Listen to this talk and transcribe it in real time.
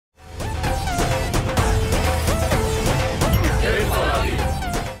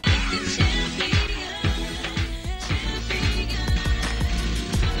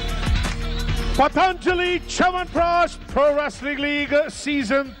Patanjali chyawanprash pro wrestling league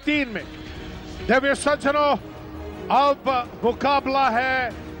season 3 में दिव्य सज्जनों अब मुकाबला है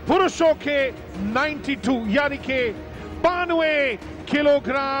पुरुषों के 92 यानी के 92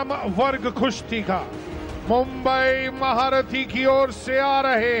 किलोग्राम वर्ग कुश्ती का। मुंबई महारथी की ओर से आ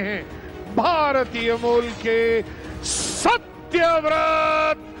रहे हैं भारतीय मूल के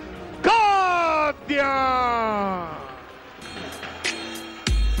सत्यव्रत कादियान।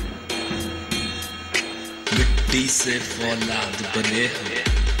 मिट्टी से फौलाद बने हैं,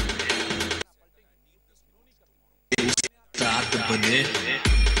 उस्ताद बने हैं,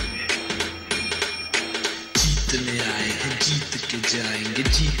 जीतने आए हैं जीत के जाएंगे,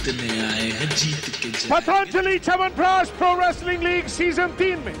 जीतने आए हैं जीत के जाएंगे। Patanjali chyawanprash pro wrestling league season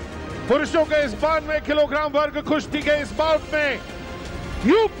 3 में पुरुषों के इस 92 किलोग्राम वर्ग कुश्ती के इस बाउट में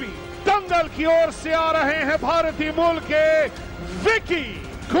यूपी दंगल की ओर से आ रहे हैं भारतीय मूल के Vicky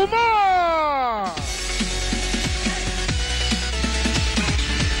Kumar.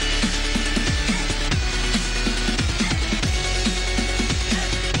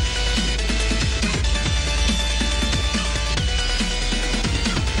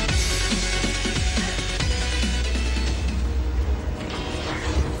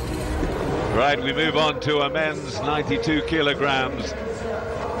 Right, we move on to a men's 92 kilograms.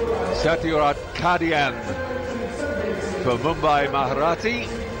 Satyawart Kadian for Mumbai Maharathi.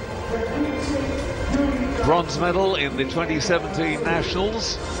 Bronze medal in the 2017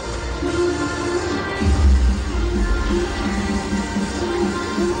 Nationals.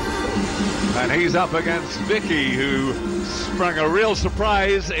 And he's up against Vicky, who sprung a real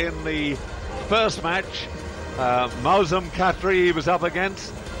surprise in the first match. Mausam Khatri he was up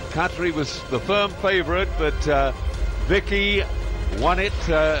against. Khatri was the firm favourite, but Vicky won it,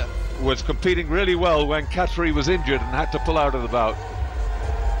 was competing really well when Khatri was injured and had to pull out of the bout.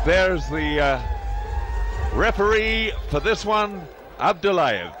 There's the referee for this one,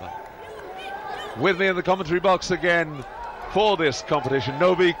 Abdullayev. With me in the commentary box again for this competition,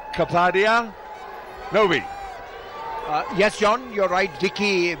 Novi Kapadia. Novi. Yes, John, you're right.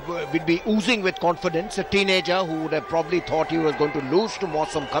 Vicky will be oozing with confidence. A teenager who would have probably thought he was going to lose to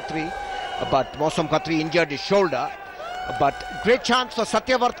Mausam Khatri, but Mausam Khatri injured his shoulder. But great chance for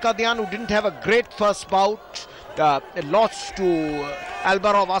Satyawart Kadian, who didn't have a great first bout. Lost to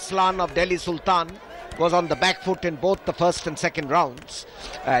Albarov Aslan of Delhi Sultan. Was on the back foot in both the first and second rounds.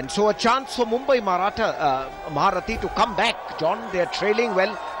 And so a chance for Mumbai Maharathi to come back, John. They're trailing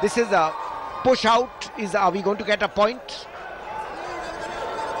well. This is a push out. Are we going to get a point?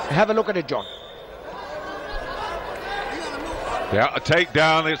 Have a look at it, John. Yeah, a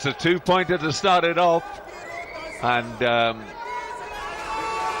takedown. It's a two-pointer to start it off. And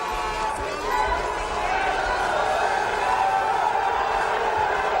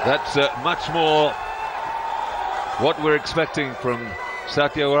that's much more what we're expecting from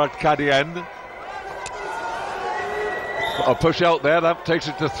Satyawart Kadian. A push out there, that takes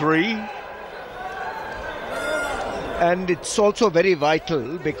it to 3. And it's also very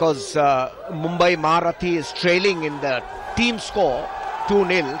vital because Mumbai Maharathi is trailing in the team score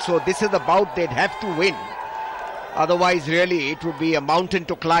 2-0. So this is the bout they'd have to win. Otherwise, really, it would be a mountain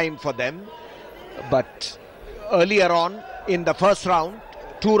to climb for them. But earlier on in the first round,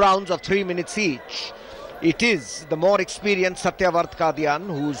 2 rounds of 3 minutes each, it is the more experienced Satyawart Kadian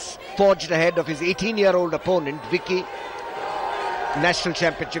who's forged ahead of his 18-year-old opponent, Vicky, National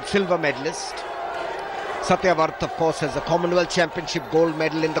Championship silver medalist. Satyawart, of course, has a Commonwealth Championship gold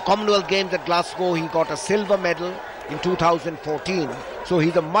medal. In the Commonwealth Games at Glasgow, he got a silver medal in 2014. So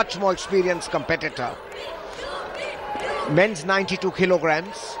he's a much more experienced competitor. Men's 92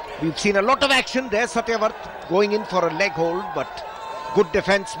 kilograms. We've seen a lot of action there. Satyawart going in for a leg hold, but good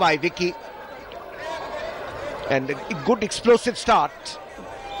defense by Vicky. And a good explosive start.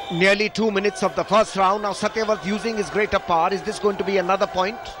 Nearly 2 minutes of the first round. Now Satyawart using his greater power. Is this going to be another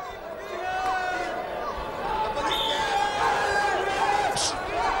point?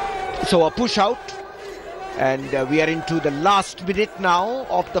 So a push out. And we are into the last minute now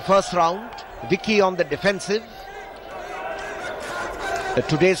of the first round. Vicky on the defensive.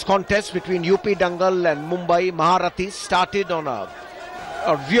 Today's contest between UP Dangal and Mumbai Maharathi started on a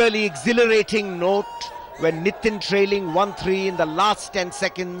really exhilarating note when Nitin, trailing 1-3 in the last 10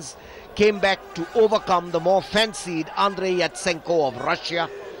 seconds, came back to overcome the more fancied Andrei Yatsenko of Russia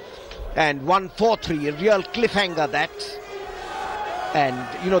and won 4-3, a real cliffhanger that. And,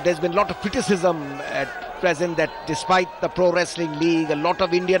 you know, there's been a lot of criticism at present that despite the Pro Wrestling League, a lot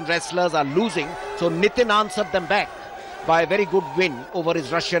of Indian wrestlers are losing. So Nitin answered them back by a very good win over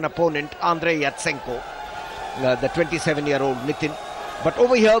his Russian opponent, Andrei Yatsenko, the 27-year-old Nitin. But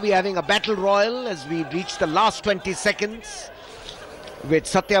over here we're having a battle royal as we reach the last 20 seconds with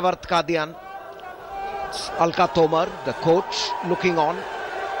Satyawart Kadian, Alka Tomar, the coach, looking on.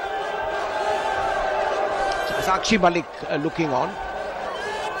 Sakshi Malik looking on.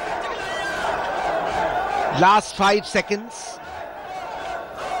 Last 5 seconds.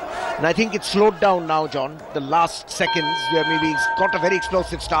 And I think it's slowed down now, John. The last seconds where maybe he's got a very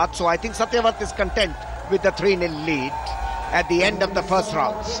explosive start. So I think Satyawart is content with the 3-0 lead at the end of the first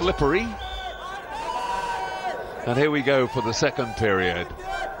round. Slippery. And here we go for the second period.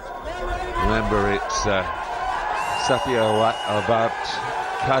 Remember, it's Satyawart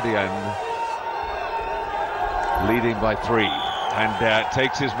Kadian leading by 3. And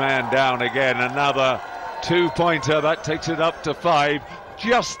takes his man down again. Another 2-pointer. That takes it up to 5.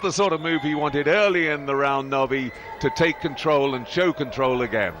 Just the sort of move he wanted early in the round, Novi, to take control and show control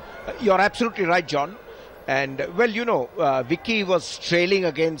again. You're absolutely right, John. And, well, you know, Vicky was trailing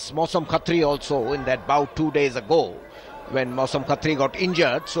against Mausam Khatri also in that bout 2 days ago when Mausam Khatri got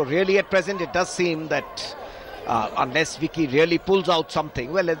injured. So really at present it does seem that unless Vicky really pulls out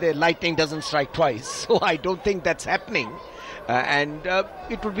something, well, the lightning doesn't strike twice. So I don't think that's happening. And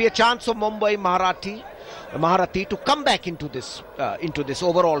it would be a chance for Mumbai Maharathi to come back into this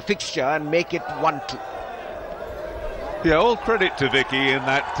overall fixture and make it 1-2. Yeah, all credit to Vicky in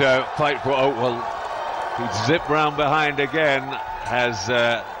that fight for... Oh, well, he zipped round behind again as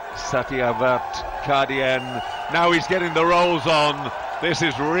Satyawart Kadian. Now he's getting the rolls on. This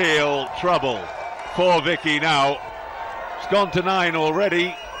is real trouble for Vicky now. It's gone to 9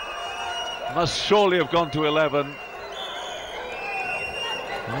 already. Must surely have gone to 11.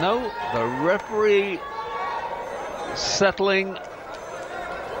 No, the referee settling.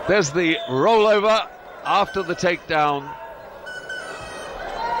 There's the rollover after the takedown.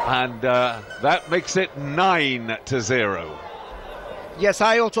 And that makes it 9-0. Yes,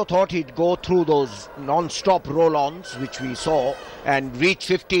 I also thought he'd go through those non-stop roll-ons which we saw and reach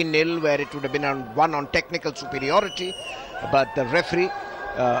 15-0 where it would have been one on technical superiority. But the referee,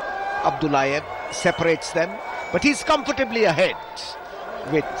 Abdullayev, separates them. But he's comfortably ahead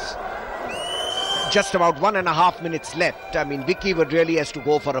with just about 1.5 minutes left. I mean, Vicky would really has to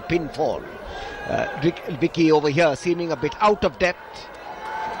go for a pinfall. Vicky over here seeming a bit out of depth.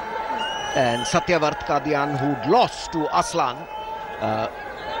 And Satyawart Kadian, who'd lost to Aslan,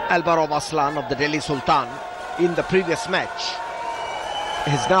 Albarov Aslan of the Delhi Sultan in the previous match,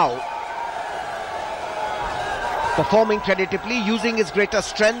 is now performing creditably, using his greater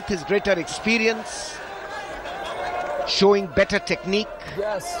strength, his greater experience, showing better technique,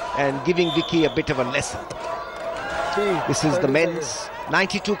 and giving Vicky a bit of a lesson. This is the men's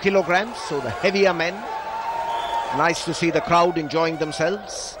 92 kilograms, so the heavier men. Nice to see the crowd enjoying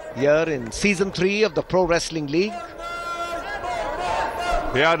themselves here in season 3 of the Pro Wrestling League.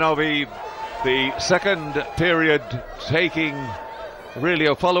 Yeah, Novi, the second period taking really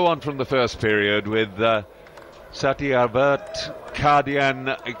a follow-on from the first period with Satyawart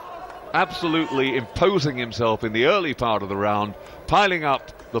Kadian absolutely imposing himself in the early part of the round, piling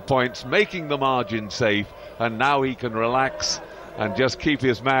up the points, making the margin safe, and now he can relax and just keep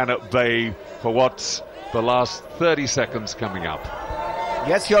his man at bay for what's the last 30 seconds coming up.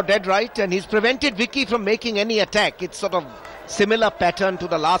 Yes, you're dead right, and he's prevented Vicky from making any attack. It's sort of similar pattern to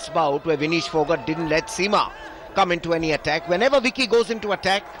the last bout where Vinesh Fogart didn't let Seema come into any attack. Whenever Vicky goes into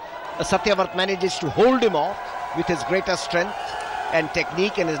attack, Satyawart manages to hold him off with his greater strength and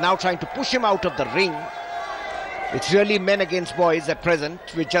technique and is now trying to push him out of the ring. It's really men against boys at present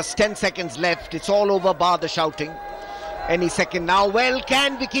with just 10 seconds left. It's all over bar the shouting. Any second now. Well,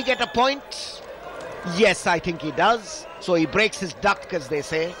 can Vicky get a point? Yes, I think he does. So he breaks his duck, as they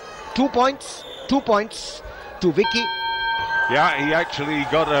say. 2 points to Vicky. Yeah, he actually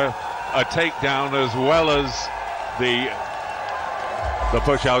got a takedown as well as the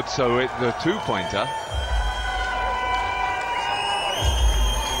push out, so it's the 2-pointer.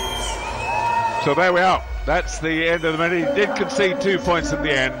 So there we are. That's the end of the minute. He did concede 2 points in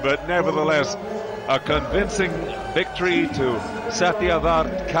the end, but nevertheless a convincing victory to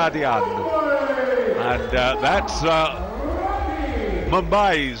Satyawart Kadian. And that's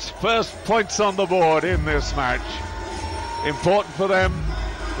Mumbai's first points on the board in this match. Important for them.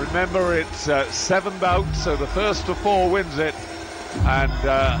 Remember, it's 7 bouts, so the first of 4 wins it. And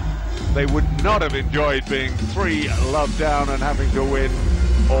they would not have enjoyed being 3 love down and having to win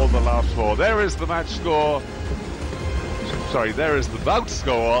all the last 4. There is the match score. Sorry, there is the bout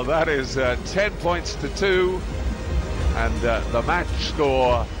score. That is 10 points to 2. And the match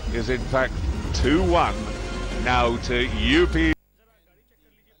score is in fact 2-1 now to UP.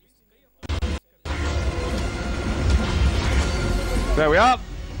 There we are.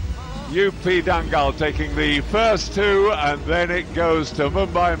 UP Dangal taking the first two, and then it goes to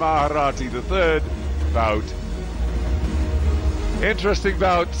Mumbai Maharati, the third bout. Interesting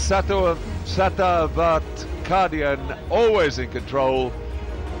bout. Satyawart Kadian always in control.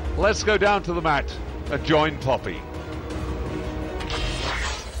 Let's go down to the mat and join Poppy.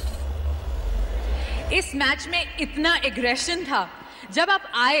 इस match में इतना aggression था, जब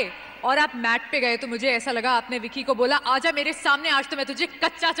आप आए और आप mat पे गए तो मुझे ऐसा लगा आपने विकी को बोला आजा मेरे सामने, आज तो मैं तुझे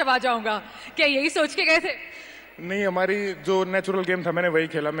कच्चा चबा जाऊंगा। क्या यही सोच के गए थे? नहीं, हमारी जो नेचुरल गेम था मैंने वही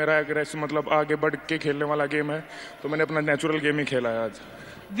खेला। मेरा एग्रेशन मतलब आगे बढ़ के खेलने वाला गेम है, तो मैंने अपना नेचुरल गेम ही खेला है आज।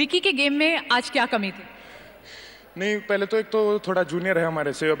 विकी के गेम में आज क्या कमी थी? नहीं, पहले तो एक तो थोड़ा जूनियर है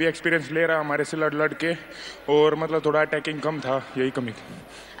हमारे से, अभी एक्सपीरियंस ले रहा है हमारे से लड़ के, और मतलब थोड़ा अटैकिंग कम था, यही कमी थी।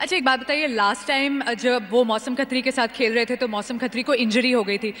 अच्छा एक बात बताइए, लास्ट टाइम जब वो मौसम खत्री के साथ खेल रहे थे तो मौसम खत्री को इंजरी हो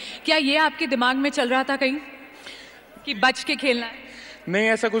गई थी, क्या ये आपके दिमाग में चल रहा था कहीं कि बच के खेलना है? नहीं,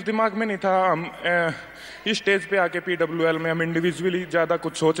 ऐसा कुछ दिमाग में नहीं था। हम इस स्टेज पे आके PWL में हम इंडिविजुअली ज़्यादा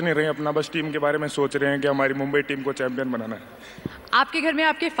कुछ सोच नहीं रहे हैं, अपना बस टीम के बारे में सोच रहे हैं कि हमारी मुंबई टीम को चैंपियन बनाना है। आपके घर में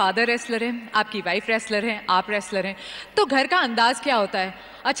आपके फादर रेसलर हैं, आपकी वाइफ रेसलर हैं, आप रेसलर हैं, तो घर का अंदाज क्या होता है?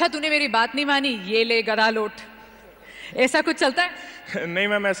 अच्छा तूने मेरी बात नहीं मानी, ये ले गदा लोट, ऐसा कुछ चलता है? नहीं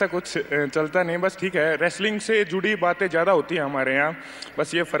मैम, ऐसा कुछ चलता नहीं, बस ठीक है, रेसलिंग से जुड़ी बातें ज़्यादा होती हैं हमारे यहाँ,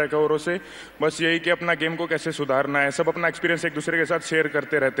 बस ये फ़र्क है औरों से। बस यही कि अपना गेम को कैसे सुधारना है, सब अपना एक्सपीरियंस एक दूसरे के साथ शेयर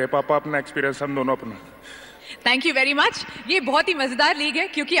करते रहते हैं, पापा अपना एक्सपीरियंस, हम दोनों अपना। Thank you very much. ये बहुत ही मज़ेदार लीग है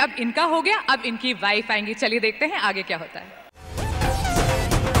क्योंकि अब इनका हो गया, अब इनकी वाइफ आएंगी। चलिए देखते हैं आगे क्या होता है।